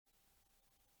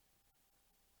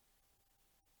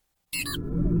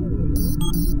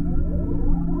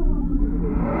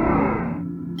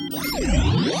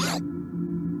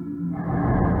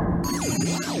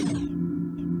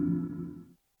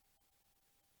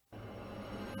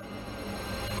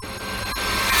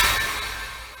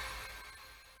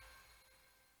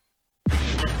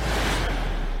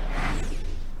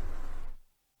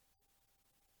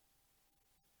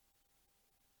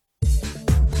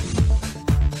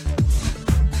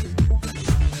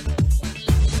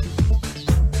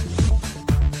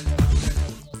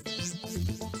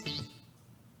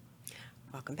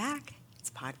Welcome back. It's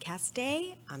podcast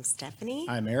day. I'm Stephanie.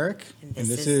 I'm Eric. And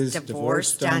this is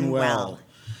Divorce Done Well.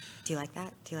 Do you like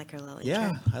that? Do you like our little intro?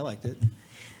 Yeah, I liked it.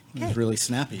 It was really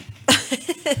snappy.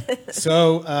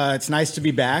 So it's nice to be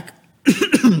back.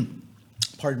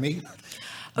 Pardon me.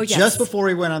 Oh, yes. Just before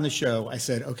we went on the show, I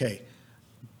said, okay,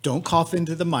 don't cough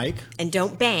into the mic. And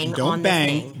don't bang Don't on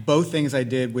bang. the thing. Both things I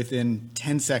did within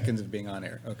 10 seconds of being on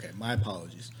air. Okay, my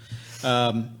apologies.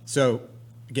 So,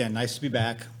 again, nice to be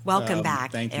back. Welcome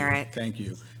back, thank you. Eric. Thank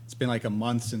you. It's been like a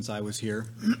month since I was here.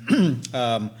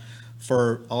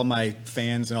 For all my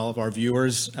fans and all of our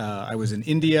viewers, I was in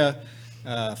India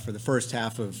for the first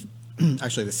half of,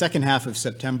 actually the second half of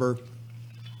September.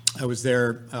 I was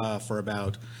there for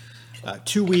about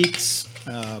 2 weeks,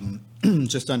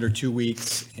 just under 2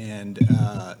 weeks. And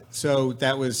so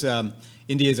that was,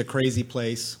 India is a crazy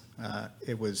place.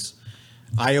 It was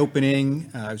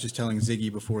eye-opening. I was just telling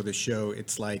Ziggy before the show,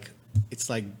 it's like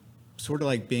sort of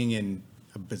like being in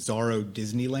a bizarro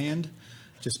Disneyland,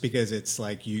 just because it's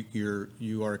like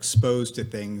you are exposed to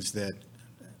things that,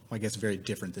 well, I guess, very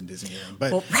different than Disneyland.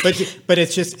 But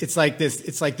it's like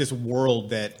this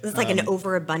world that It's like an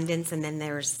overabundance, and then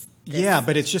there's this. Yeah,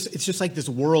 but it's just like this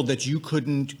world that you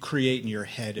couldn't create in your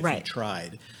head if you Right.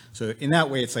 tried. So in that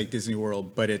way, it's like Disney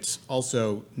World, but it's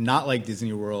also not like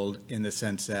Disney World in the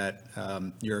sense that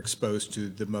you're exposed to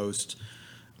the most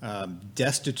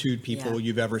destitute people Yeah.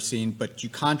 you've ever seen. But you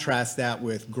contrast that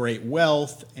with great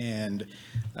wealth, and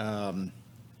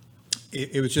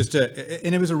it was just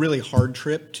and it was a really hard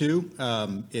trip too.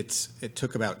 It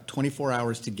took about 24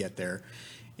 hours to get there,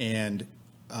 and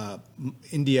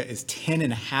India is 10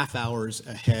 and a half hours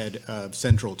ahead of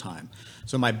Central Time.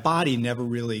 So my body never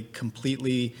really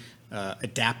completely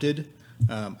adapted.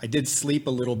 I did sleep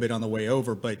a little bit on the way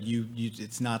over, but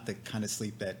it's not the kind of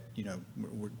sleep that,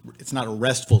 it's not a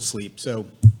restful sleep. So,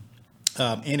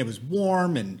 and it was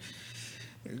warm, and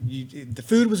the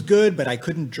food was good, but I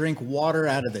couldn't drink water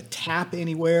out of the tap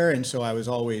anywhere. And so I was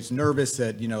always nervous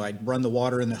that, I'd run the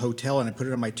water in the hotel and I'd put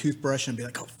it on my toothbrush and be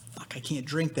like, oh, fuck, I can't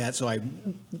drink that. So I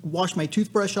washed my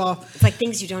toothbrush off. It's like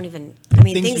things you don't even,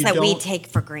 things that we take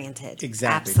for granted.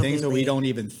 Exactly. Absolutely. Things that we don't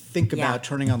even think about Yeah.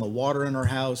 turning on the water in our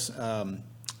house.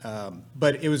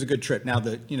 But it was a good trip. Now,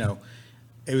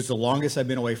 it was the longest I've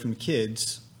been away from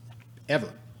kids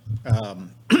ever.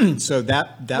 So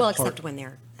that Well, part, except when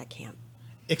they're at camp.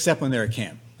 except when they're at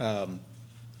camp.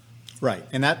 Right.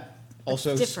 And that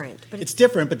also It's different, but it's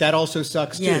different, but that also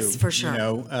sucks too. Yes, for sure.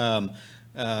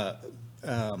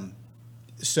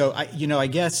 So I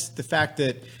guess the fact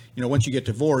that, once you get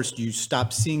divorced, you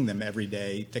stop seeing them every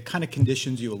day, that kind of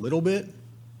conditions you a little bit.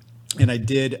 And I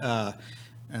did,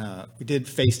 we did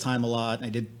FaceTime a lot. And I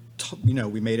did,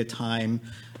 we made a time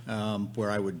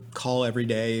where I would call every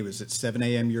day. It was at 7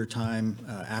 a.m. your time,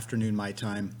 afternoon my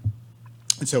time.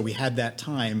 And so we had that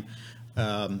time.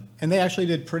 And they actually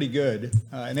did pretty good.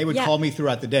 And they would Yeah. call me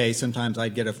throughout the day. Sometimes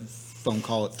I'd get a phone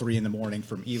call at 3 a.m.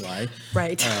 from Eli.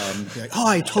 Right. Be like, oh,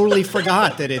 I totally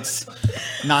forgot that it's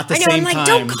not the I know, same I'm like, time.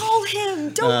 don't call him.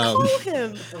 Don't call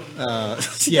him.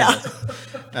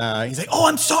 Yeah. He's like, oh,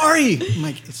 I'm sorry. I'm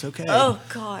like, it's okay. Oh,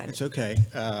 God. It's okay.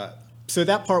 So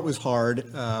that part was hard.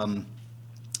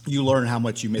 You learn how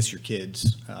much you miss your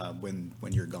kids when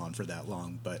you're gone for that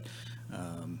long. But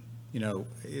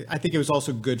I think it was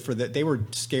also good for that. They were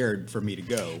scared for me to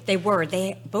go. They were.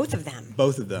 Both of them.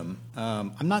 Both of them.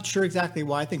 I'm not sure exactly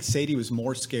why. I think Sadie was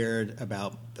more scared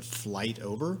about the flight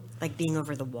over. Like being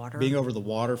over the water. Being over the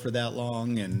water for that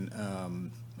long.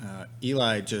 And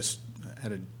Eli just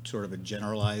had a sort of a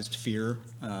generalized fear.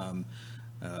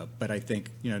 But I think,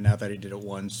 now that he did it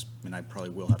once, and I probably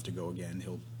will have to go again,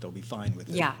 they'll be fine with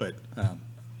it. Yeah. But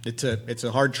it's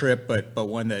a hard trip, but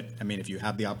one that, if you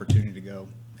have the opportunity to go,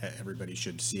 everybody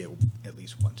should see it at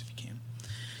least once if you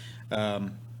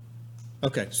can.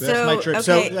 Okay, so that's my trip.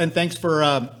 Okay. So, and thanks for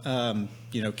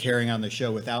carrying on the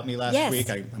show without me last Yes. week.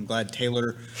 I'm glad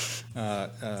Taylor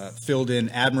filled in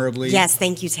admirably. Yes,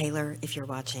 thank you, Taylor, if you're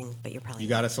watching, but you're probably You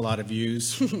got us a lot of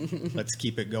views. Let's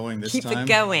keep it going this Keep time. it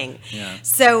going. Yeah.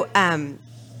 So,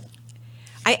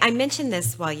 I mentioned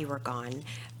this while you were gone,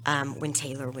 when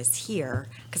Taylor was here,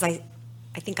 because I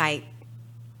think I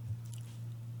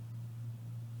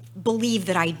believe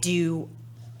that I do.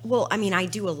 Well, I mean, I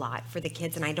do a lot for the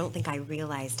kids, and I don't think I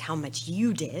realized how much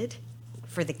you did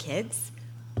for the kids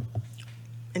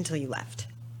until you left.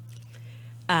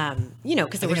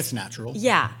 Because I think it's natural.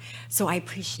 Yeah. So I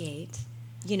appreciate,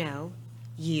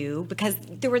 you, because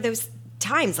there were those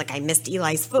times, like I missed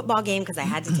Eli's football game because I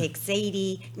had to take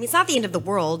Sadie. I mean, it's not the end of the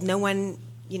world. No one,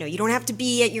 you don't have to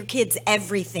be at your kids'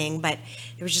 everything, but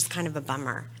it was just kind of a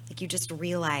bummer. Like you just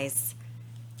realize,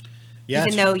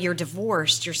 even though you're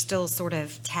divorced, you're still sort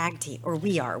of tag team, or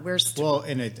we are. We're still. Well,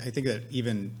 and I think that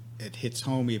even it hits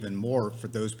home even more for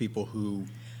those people who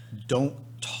don't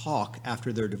talk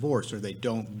after they're divorced, or they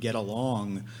don't get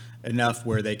along enough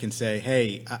where they can say,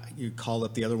 hey, you call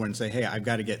up the other one and say, hey, I've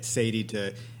got to get Sadie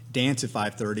to dance at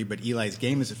 5:30, but Eli's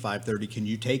game is at 5:30. Can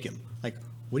you take him? Like,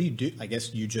 what do you do? I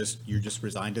guess you're just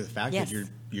resigned to the fact that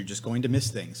you're just going to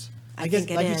miss things. I guess,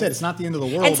 like you said, it's not the end of the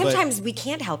world. And sometimes we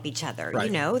can't help each other.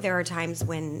 Right. There are times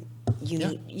when you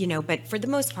need, but for the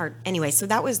most part, anyway. So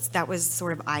that was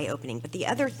sort of eye opening. But the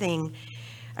other thing,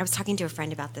 I was talking to a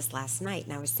friend about this last night,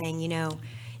 and I was saying,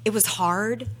 it was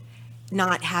hard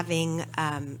not having,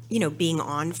 being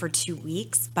on for 2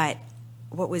 weeks. But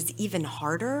what was even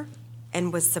harder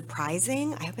and was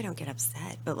surprising, I hope I don't get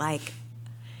upset, but like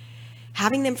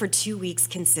having them for 2 weeks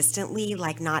consistently,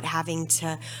 like not having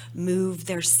to move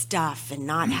their stuff and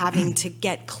not having to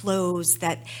get clothes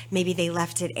that maybe they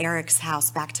left at Eric's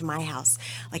house back to my house.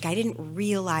 Like I didn't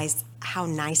realize how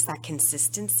nice that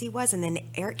consistency was. And then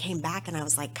Eric came back and I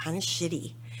was like kind of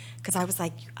shitty because I was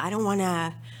like, I don't want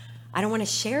to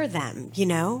share them,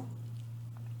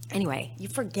 Anyway, you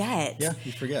forget. Yeah,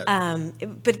 you forget.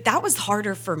 But that was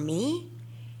harder for me.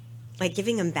 Like not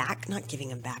giving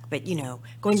him back, but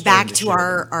going back to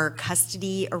our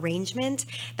custody arrangement,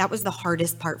 that was the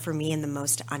hardest part for me and the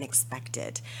most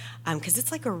unexpected, because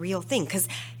it's like a real thing. Because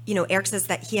Eric says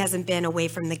that he hasn't been away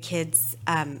from the kids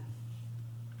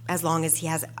as long as he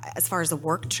has, as far as a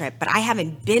work trip, but I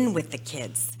haven't been with the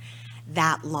kids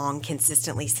that long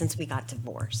consistently since we got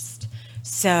divorced.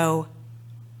 So,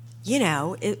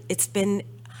 I've been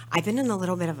in a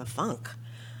little bit of a funk,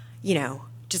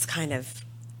 just kind of.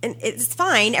 And it's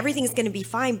fine. Everything's going to be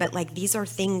fine. But like, these are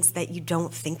things that you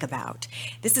don't think about.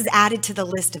 This is added to the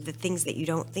list of the things that you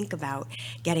don't think about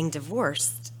getting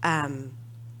divorced.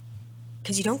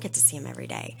 Because you don't get to see them every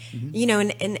day.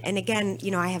 Mm-hmm. And again,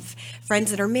 I have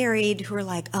friends that are married who are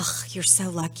like, ugh, you're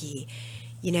so lucky.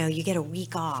 You get a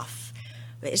week off.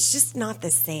 But it's just not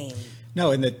the same. No.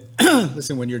 And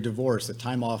listen, when you're divorced, the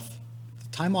time off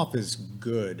is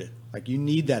good. Like you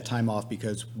need that time off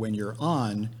because when you're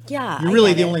on, you're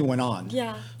really the only one on.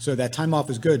 Yeah. So that time off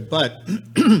is good. But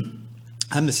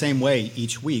I'm the same way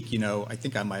each week. I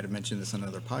think I might have mentioned this on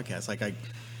another podcast. Like I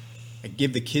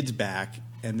give the kids back,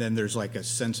 and then there's like a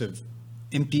sense of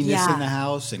emptiness in the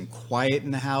house and quiet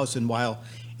in the house. And while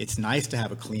it's nice to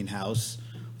have a clean house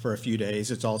for a few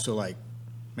days, it's also like,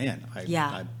 man,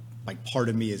 I like part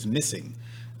of me is missing.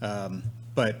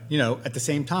 But at the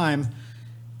same time,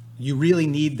 you really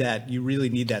need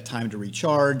that time to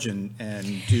recharge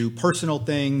and do personal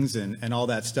things and all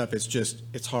that stuff.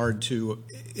 It's hard to,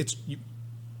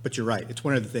 but you're right. It's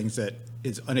one of the things that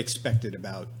is unexpected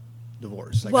about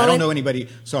divorce. Like, I don't know anybody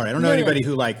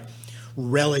who like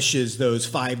relishes those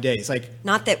 5 days. Like,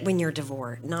 not when you're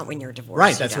divorced.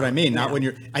 Right. That's what I mean. Not when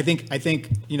you're, I think,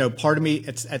 part of me,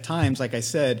 it's at times, like I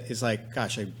said, is like,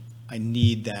 gosh, I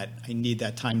need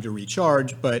that time to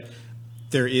recharge, but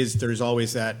there's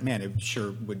always that, man, it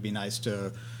sure would be nice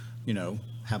to,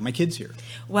 have my kids here.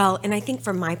 Well, and I think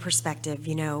from my perspective,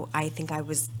 I think I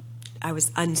was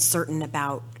uncertain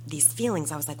about these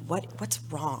feelings. I was like, what's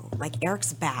wrong? Like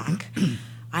Eric's back.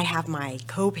 I have my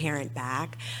co-parent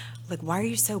back. Like, why are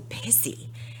you so pissy?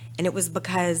 And it was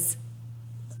because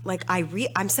like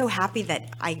I'm so happy that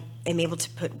I am able to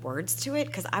put words to it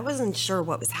because I wasn't sure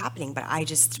what was happening, but I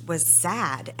just was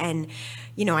sad. And,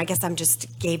 I guess I'm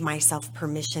just gave myself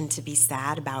permission to be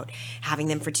sad about having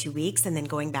them for 2 weeks and then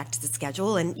going back to the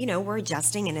schedule. And, we're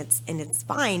adjusting and it's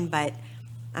fine, but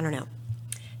I don't know.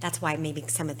 That's why maybe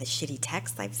some of the shitty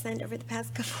texts I've sent over the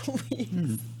past couple of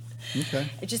weeks. Okay.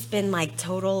 It's just been like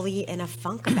totally in a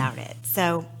funk about it.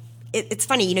 So it's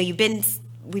funny,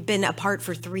 we've been apart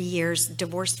for 3 years,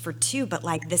 divorced for 2, but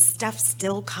like this stuff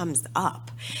still comes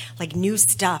up, like new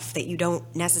stuff that you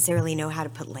don't necessarily know how to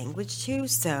put language to.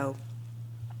 So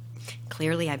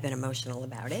clearly I've been emotional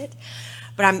about it,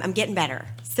 but I'm getting better.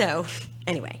 So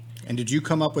anyway. And did you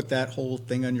come up with that whole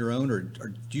thing on your own, or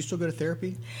do you still go to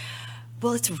therapy?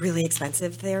 Well, it's really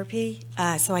expensive therapy,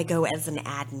 so I go as an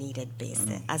ad-needed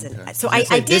basis. Okay. So I was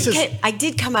gonna say, I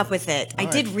did come up with it. I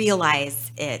did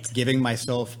realize it. Giving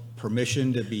myself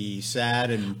permission to be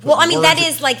sad and put Well, I mean, that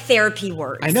words- is like therapy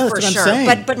words. I know, that's for what I'm sure.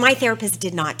 saying. But my therapist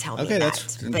did not tell me Okay, that.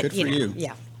 that's But, good for you.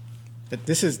 Yeah. But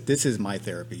this is my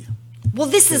therapy. Well,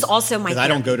 this is also my. Because I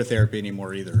don't go to therapy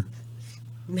anymore either.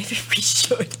 Maybe we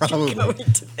should Probably. keep going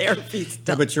to therapy No,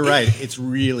 stuff. but you're right. It's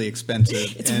really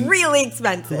expensive. It's And really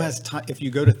expensive. who has time? If you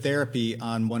go to therapy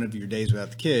on one of your days without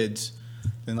the kids,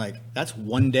 then like that's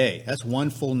one day. That's one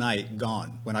full night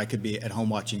gone when I could be at home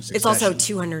watching Succession. It's also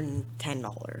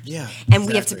 $210. Yeah, And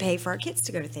we have to exactly. pay for our kids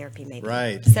to go to therapy, maybe.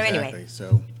 Right. So exactly. anyway,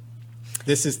 So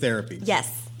this is therapy. yes.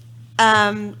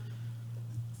 That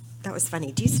was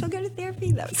funny. Do you still go to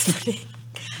therapy? That was funny.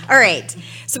 All right.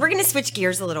 So we're going to switch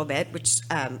gears a little bit, which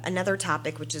another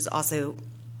topic, which is also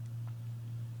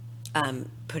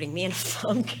putting me in a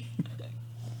funk,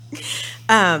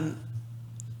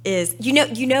 is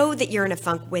you know that you're in a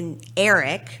funk when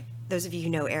Eric, those of you who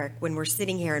know Eric, when we're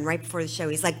sitting here and right before the show,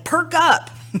 he's like, perk up.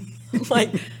 I'm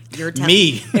like, you're telling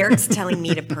Me. Eric's telling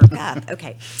me to perk up.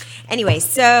 Okay. Anyway,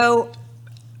 so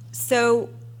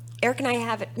Eric and I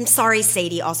have, I'm sorry,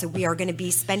 Sadie, also, we are going to be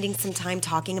spending some time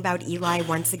talking about Eli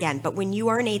once again. But when you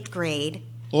are in 8th grade,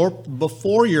 Or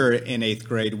before you're in 8th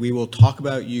grade, we will talk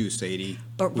about you, Sadie.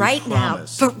 but We right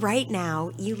promise.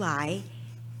 now, Eli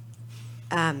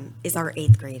is our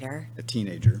 8th grader. A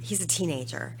teenager. He's a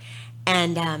teenager.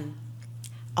 And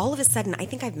all of a sudden, I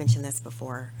think I've mentioned this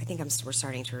before. I think we're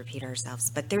starting to repeat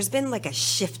ourselves. But there's been like a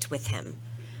shift with him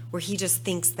where he just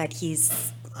thinks that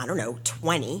he's, I don't know,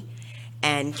 20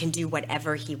 and can do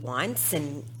whatever he wants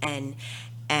and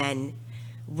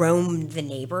roam the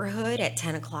neighborhood at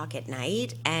 10 o'clock at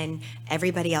night, and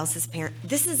everybody else's parent.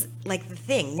 This is like the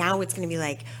thing. Now it's going to be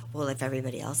like, well,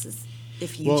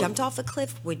 if you jumped off a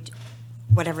cliff, would,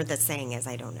 whatever the saying is,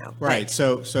 I don't know. Right.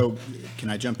 But- So can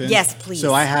I jump in? Yes, please.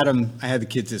 So I had the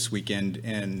kids this weekend,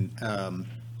 and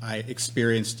I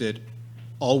experienced it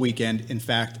all weekend. In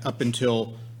fact, up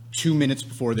until 2 minutes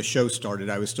before the show started,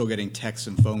 I was still getting texts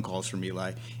and phone calls from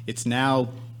Eli. It's now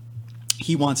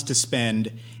he wants to spend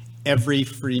every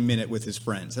free minute with his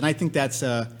friends, and I think that's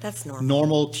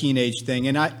normal teenage thing.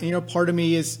 And part of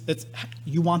me is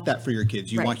you want that for your kids.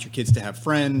 You Right. want your kids to have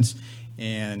friends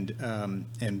and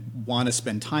want to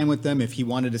spend time with them. If he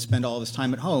wanted to spend all of his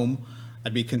time at home,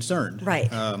 I'd be concerned. Right.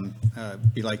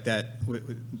 Be like that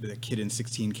the kid in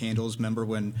 16 Candles. Remember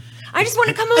when? I just want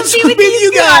to come I home just and be want with to be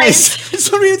you guys. I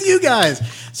just want to be with you guys.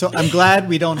 So I'm glad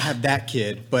we don't have that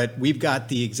kid, but we've got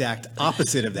the exact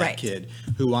opposite of that Right. kid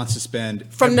who wants to spend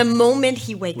From the moment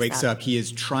he wakes up. He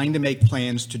is trying to make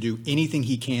plans to do anything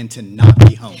he can to not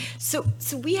be home. So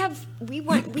we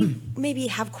maybe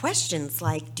have questions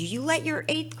like, do you let your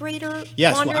 8th grader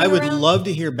Yes, wander well, I would around? love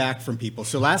to hear back from people.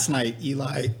 So last night,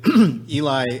 Eli,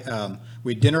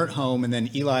 we had dinner at home, and then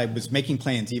Eli was making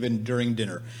plans even during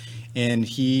dinner, and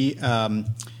he and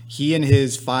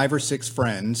his 5 or 6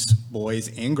 friends, boys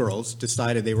and girls,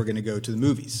 decided they were going to go to the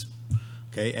movies,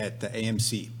 okay, at the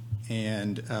AMC,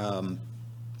 and I'm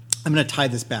going to tie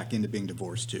this back into being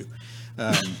divorced too,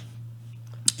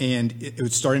 and it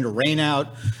was starting to rain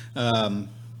out.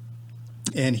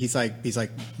 And he's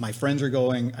like, my friends are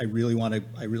going. I really want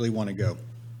to go.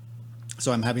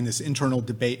 So I'm having this internal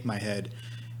debate in my head.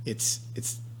 It's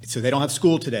so they don't have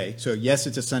school today. So yes,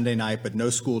 it's a Sunday night, but no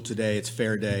school today. It's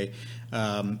fair day.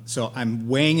 So I'm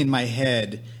weighing in my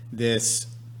head this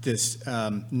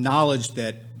knowledge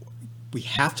that we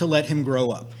have to let him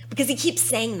grow up. Because he keeps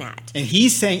saying that. And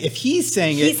he's saying, if he's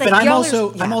saying He's it, like, but I'm y'all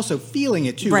also are- yeah. I'm also feeling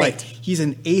it too. Right. Like he's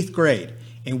in 8th grade,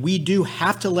 and we do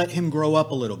have to let him grow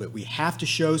up a little bit. We have to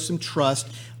show some trust,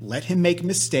 let him make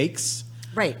mistakes.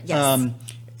 Right, yes.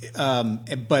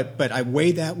 But I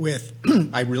weigh that with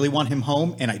I really want him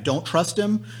home, and I don't trust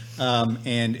him.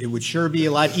 And it would sure be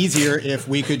a lot easier if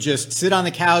we could just sit on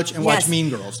the couch and watch Yes. Mean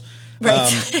Girls. Right.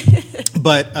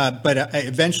 But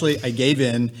eventually I gave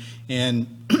in,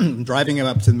 and driving him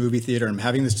up to the movie theater, I'm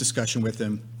having this discussion with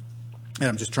him, and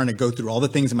I'm just trying to go through all the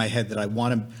things in my head that I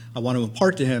want to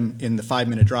impart to him in the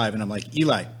 5-minute drive. And I'm like,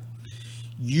 Eli,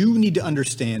 you need to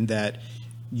understand that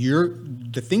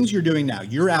the things you're doing now,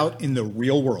 you're out in the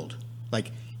real world.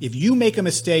 Like if you make a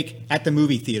mistake at the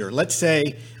movie theater, let's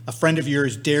say a friend of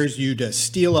yours dares you to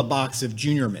steal a box of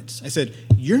Junior Mints. I said,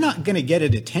 you're not going to get a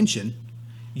detention.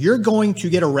 You're going to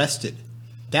get arrested.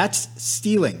 That's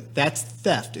stealing. That's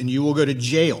theft, and you will go to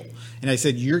jail. And I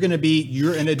said, you're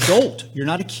an adult. You're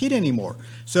not a kid anymore.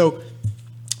 So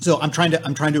I'm trying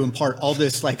to impart all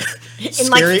this like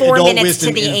scary 4 adult minutes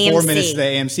to wisdom the in 4 AMC. minutes to the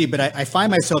AMC. But I find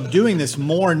myself doing this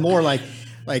more and more. Like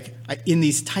in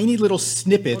these tiny little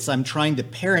snippets, I'm trying to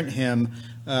parent him,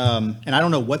 and I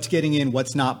don't know what's getting in,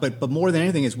 what's not. But more than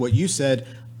anything is what you said.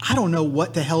 I don't know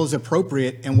what the hell is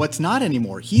appropriate and what's not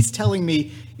anymore. He's telling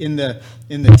me in the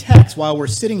text while we're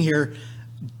sitting here,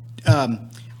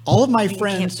 all of my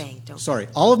friends.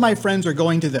 All of my friends are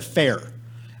going to the fair,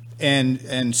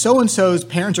 and so-and-so's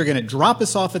parents are going to drop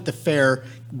us off at the fair.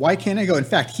 Why can't I go? In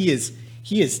fact, he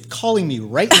is calling me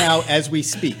right now as we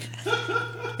speak.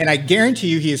 And I guarantee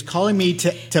you, he is calling me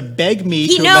to beg me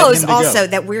to let him to go. He knows also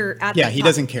that we're at the he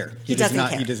doesn't care. He does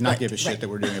not give a shit that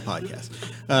we're doing a podcast.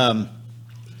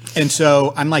 And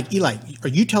so I'm like, Eli, are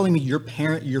you telling me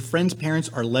your friend's parents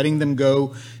are letting them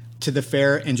go to the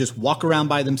fair and just walk around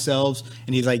by themselves?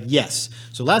 And he's like, yes.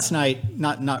 So last night,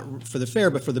 not for the fair,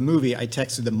 but for the movie, I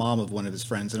texted the mom of one of his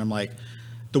friends, and I'm like,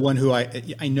 the one who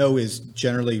I know is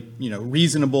generally,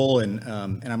 reasonable, and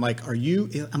I'm like,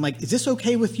 is this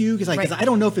okay with you? Because I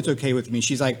don't know if it's okay with me.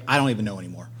 She's like, I don't even know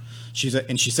anymore.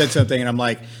 And she said something,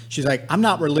 and she's like, I'm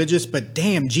not religious, but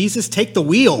damn, Jesus, take the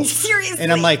wheel. Seriously.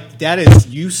 And I'm like,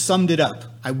 you summed it up.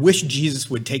 I wish Jesus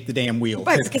would take the damn wheel.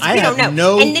 Right, because I we have don't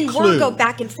know. No and then clue. we'll go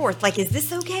back and forth. Like, is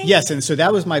this okay? Yes, and so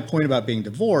that was my point about being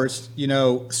divorced.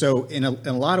 So in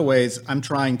a lot of ways, I'm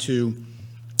trying to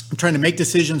make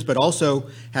decisions, but also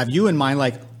have you in mind.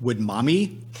 Like, would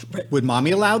mommy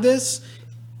allow this?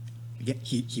 Again,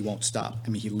 he won't stop. I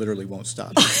mean, he literally won't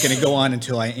stop. It's going to go on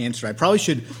until I answer. We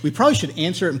probably should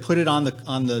answer it and put it on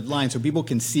the line so people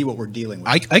can see what we're dealing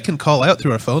with. I can call out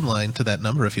through our phone line to that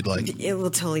number if you'd like. It will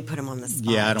totally put him on the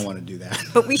spot. Yeah, I don't want to do that.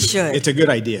 But we should. It's a good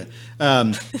idea.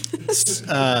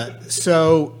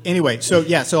 So anyway,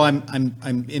 so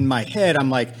I'm in my head.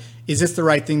 I'm like, is this the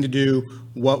right thing to do?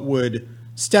 What would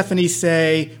Stephanie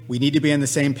say? We need to be on the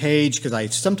same page, because I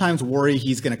sometimes worry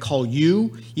he's going to call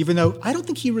you, even though I don't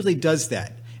think he really does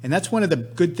that. And that's one of the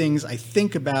good things I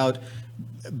think about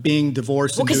being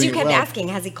divorced. Well, because you kept asking,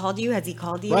 has he called you? Has he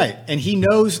called you? Right. And he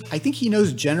knows, I think he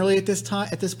knows generally at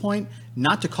this point,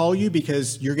 not to call you,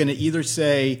 because you're going to either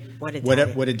say, what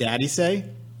did daddy say?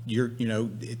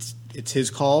 It's his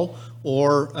call,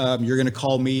 or you're going to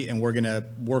call me and we're going to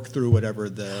work through whatever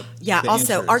the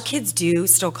also, our kids do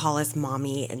still call us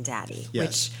mommy and daddy,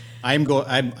 yes. Which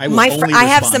I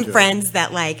have some friends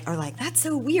that are like, that's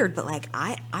so weird, but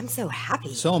I'm so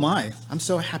happy. So am I. I'm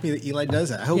so happy that Eli does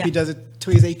that. I hope he does it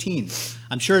till he's 18.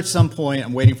 I'm sure at some point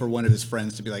I'm waiting for one of his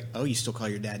friends to be like, oh, you still call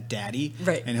your dad daddy?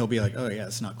 Right. And he'll be like, oh yeah,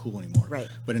 it's not cool anymore. Right.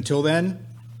 But until then,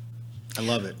 I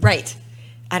love it. Right.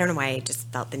 I don't know why I just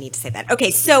felt the need to say that. Okay,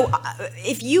 so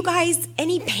if you guys,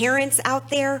 any parents out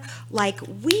there,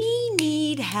 we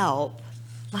need help.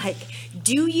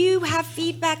 Do you have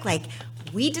feedback?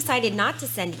 We decided not to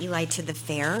send Eli to the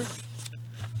fair.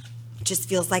 Just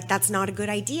feels like that's not a good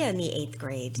idea in the 8th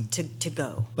grade to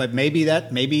go. But maybe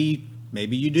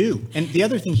you do. And the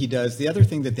other thing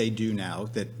that they do now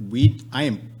that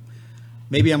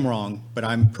maybe I'm wrong, but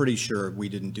I'm pretty sure we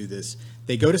didn't do this.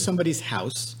 They go to somebody's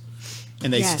house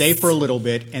and they stay for a little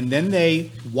bit, and then they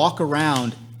walk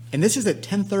around, and this is at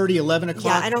 10:30, 11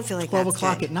 o'clock, yeah, I don't feel like 12 that's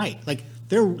o'clock good. at night.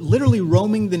 They're literally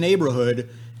roaming the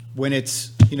neighborhood when it's,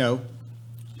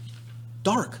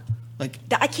 dark.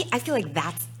 I feel like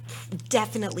that's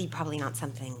definitely probably not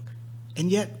something.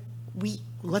 And yet we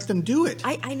let them do it.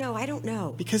 I know, I don't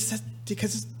know. Because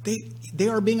they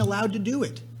are being allowed to do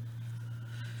it.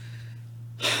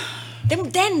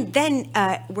 Then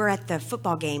we're at the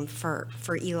football game for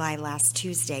Eli last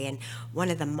Tuesday, and one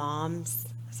of the moms,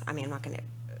 I'm not going to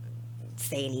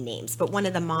say any names, but one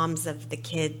of the moms of the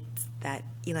kids that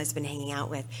Eli's been hanging out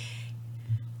with,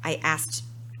 I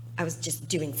was just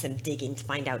doing some digging to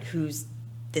find out who's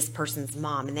this person's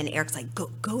mom, and then Eric's like,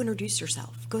 go introduce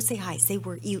yourself. Go say hi. Say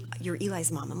you're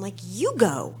Eli's mom. I'm like, you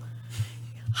go.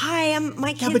 Hi, I'm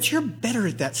my kid. Yeah, but you're better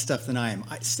at that stuff than I am.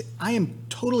 I am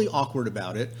totally awkward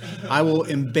about it. I will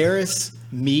embarrass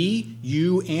me,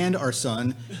 you, and our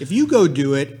son. If you go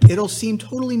do it, it'll seem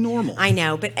totally normal. I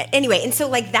know, but anyway, and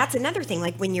so that's another thing.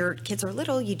 When your kids are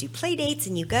little, you do play dates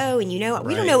and you go, and we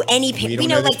don't know any parents. We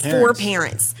know 4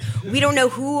 parents. We don't know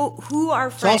who our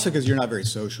friends. It's also because you're not very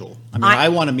social. I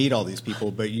want to meet all these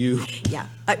people, but you. Yeah,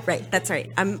 right. That's right.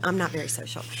 I'm not very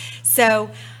social. So,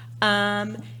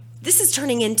 this is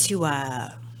turning into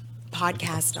a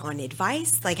podcast on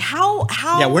advice. How?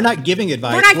 Yeah, we're not giving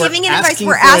advice. We're not giving advice.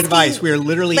 We're asking advice. We're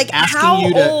literally asking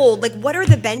you to. How old? What are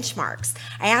the benchmarks?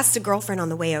 I asked a girlfriend on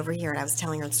the way over here, and I was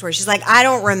telling her the story. She's like, I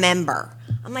don't remember.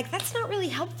 I'm like, that's not really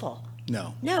helpful.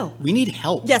 No. We need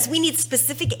help. Yes, we need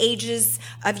specific ages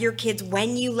of your kids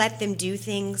when you let them do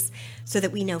things so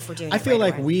that we know if we're doing it. I feel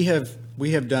right like we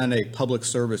have done a public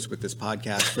service with this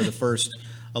podcast for the first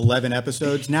 11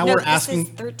 episodes. Now No, we're this asking. is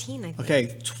 13, I think.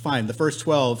 Okay, fine. The first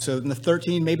 12. So in the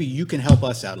 13, maybe you can help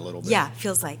us out a little bit. Yeah,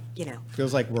 feels like,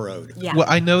 Feels like we're owed. yeah. Well,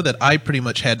 I know that I pretty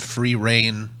much had free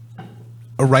reign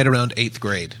right around 8th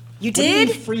grade. You What do you mean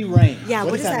did? free reign? Yeah,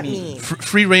 what does that mean?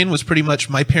 Free reign was pretty much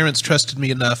my parents trusted me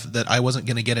enough that I wasn't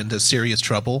going to get into serious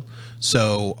trouble.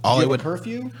 So all Do I you would have a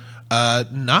curfew?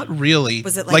 not really.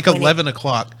 Was it like like when 11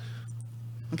 o'clock?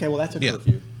 Okay, well that's a Yeah.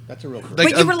 curfew. That's a real curfew. Like,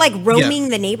 But you were like yeah. roaming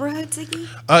the neighborhood, Ziggy?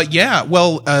 Yeah.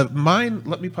 Well, mine.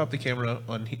 Let me pop the camera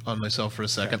on myself for a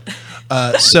second.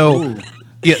 So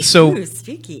yeah. So Ooh,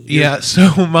 spooky. yeah.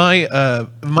 So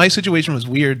my situation was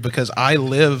weird because I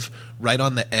live right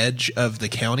on the edge of the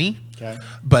county. Okay.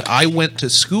 But I went to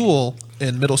school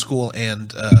in middle school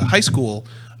and high school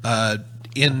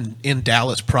in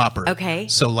Dallas proper. Okay.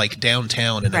 So like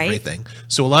downtown and Right. everything.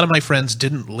 So a lot of my friends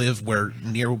didn't live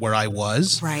near where I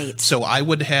was. Right. So I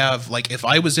would have like if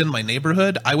I was in my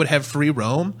neighborhood, I would have free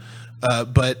roam.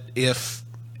 But if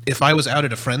I was out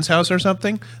at a friend's house or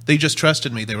something, they just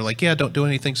trusted me. They were like, "Yeah, don't do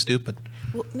anything stupid."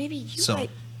 Well, maybe you So-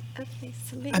 might. Okay,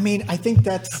 so maybe. I mean, I think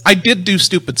that's. I did do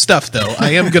stupid stuff, though.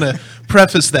 I am going to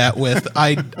preface that with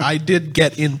I did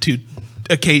get into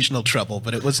occasional trouble,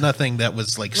 but it was nothing that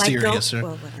was like serious. Well,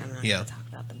 whatever, I'm not yeah. going to talk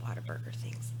about the Whataburger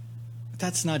things.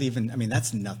 That's not even. I mean,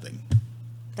 that's nothing.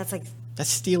 That's like, That's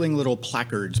stealing little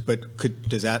placards. But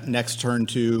does that next turn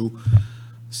to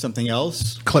something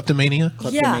else? Kleptomania.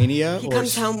 Kleptomania, he or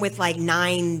comes home with like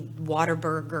 9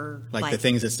 Whataburger. Like the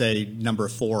things that say number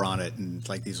 4 on it, and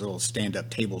like these little stand-up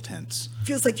table tents.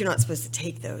 Feels like you're not supposed to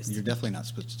take those. You're definitely not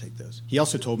supposed to take those. He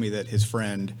also told me that his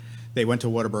friend, they went to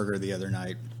Whataburger the other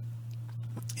night,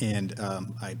 and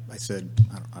I said,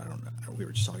 I don't know, we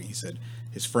were just talking. He said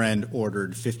his friend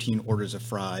ordered 15 orders of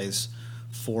fries,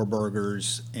 4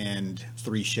 burgers, and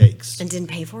 3 shakes. And didn't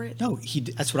pay for it? No,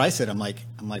 that's what I said. I'm like,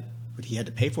 but he had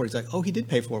to pay for it. He's like, oh, he did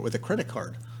pay for it with a credit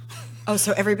card. Oh,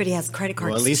 so everybody has credit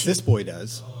cards Well, at least too. this boy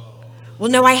does.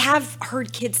 Well, no, I have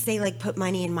heard kids say like, put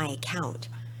money in my account.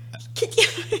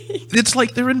 It's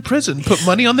like they're in prison. Put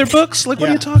money on their books. Like, what are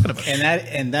Yeah. you talking about?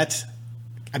 And that's,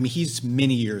 I mean, he's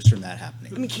many years from that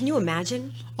happening. I mean, can you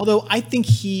imagine? Although I think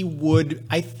he would,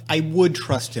 I would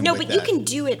trust him. No, with but you that. can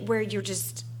do it where you're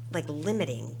just like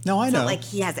limiting. No, I It's not know. like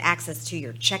he has access to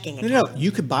your checking account. No,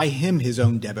 you could buy him his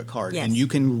own debit card, Yes. and you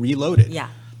can reload it. Yeah.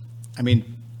 I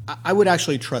mean, I would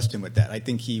actually trust him with that. I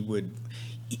think he would.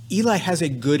 Eli has a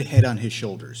good head on his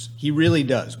shoulders. He really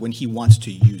does when he wants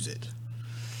to use it,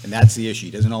 and that's the issue.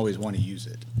 He doesn't always want to use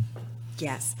it.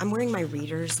 Yes. I'm wearing my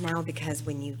readers now because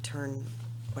when you turn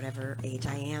whatever age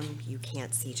I am, you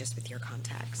can't see just with your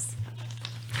contacts.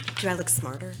 Do I look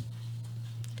smarter?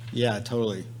 Yeah,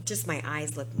 totally. Just my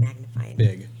eyes look magnified.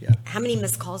 Big. Yeah. How many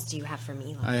missed calls do you have from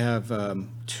Eli? I have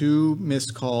 2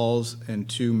 missed calls and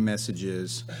 2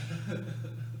 messages.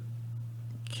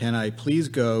 Can I please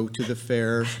go to the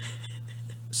fair?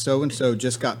 So and so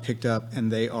just got picked up,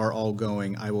 and they are all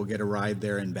going. I will get a ride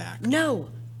there and back. No,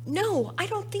 I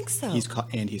don't think so. He's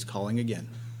calling again.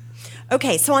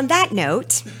 Okay, so on that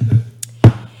note,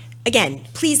 again,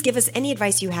 please give us any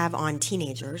advice you have on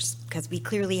teenagers because we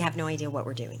clearly have no idea what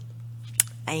we're doing.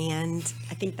 And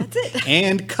I think that's it.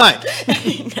 And cut.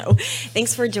 No.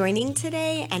 Thanks for joining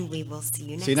today, and we will see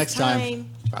you next time. See you next time.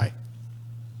 Bye.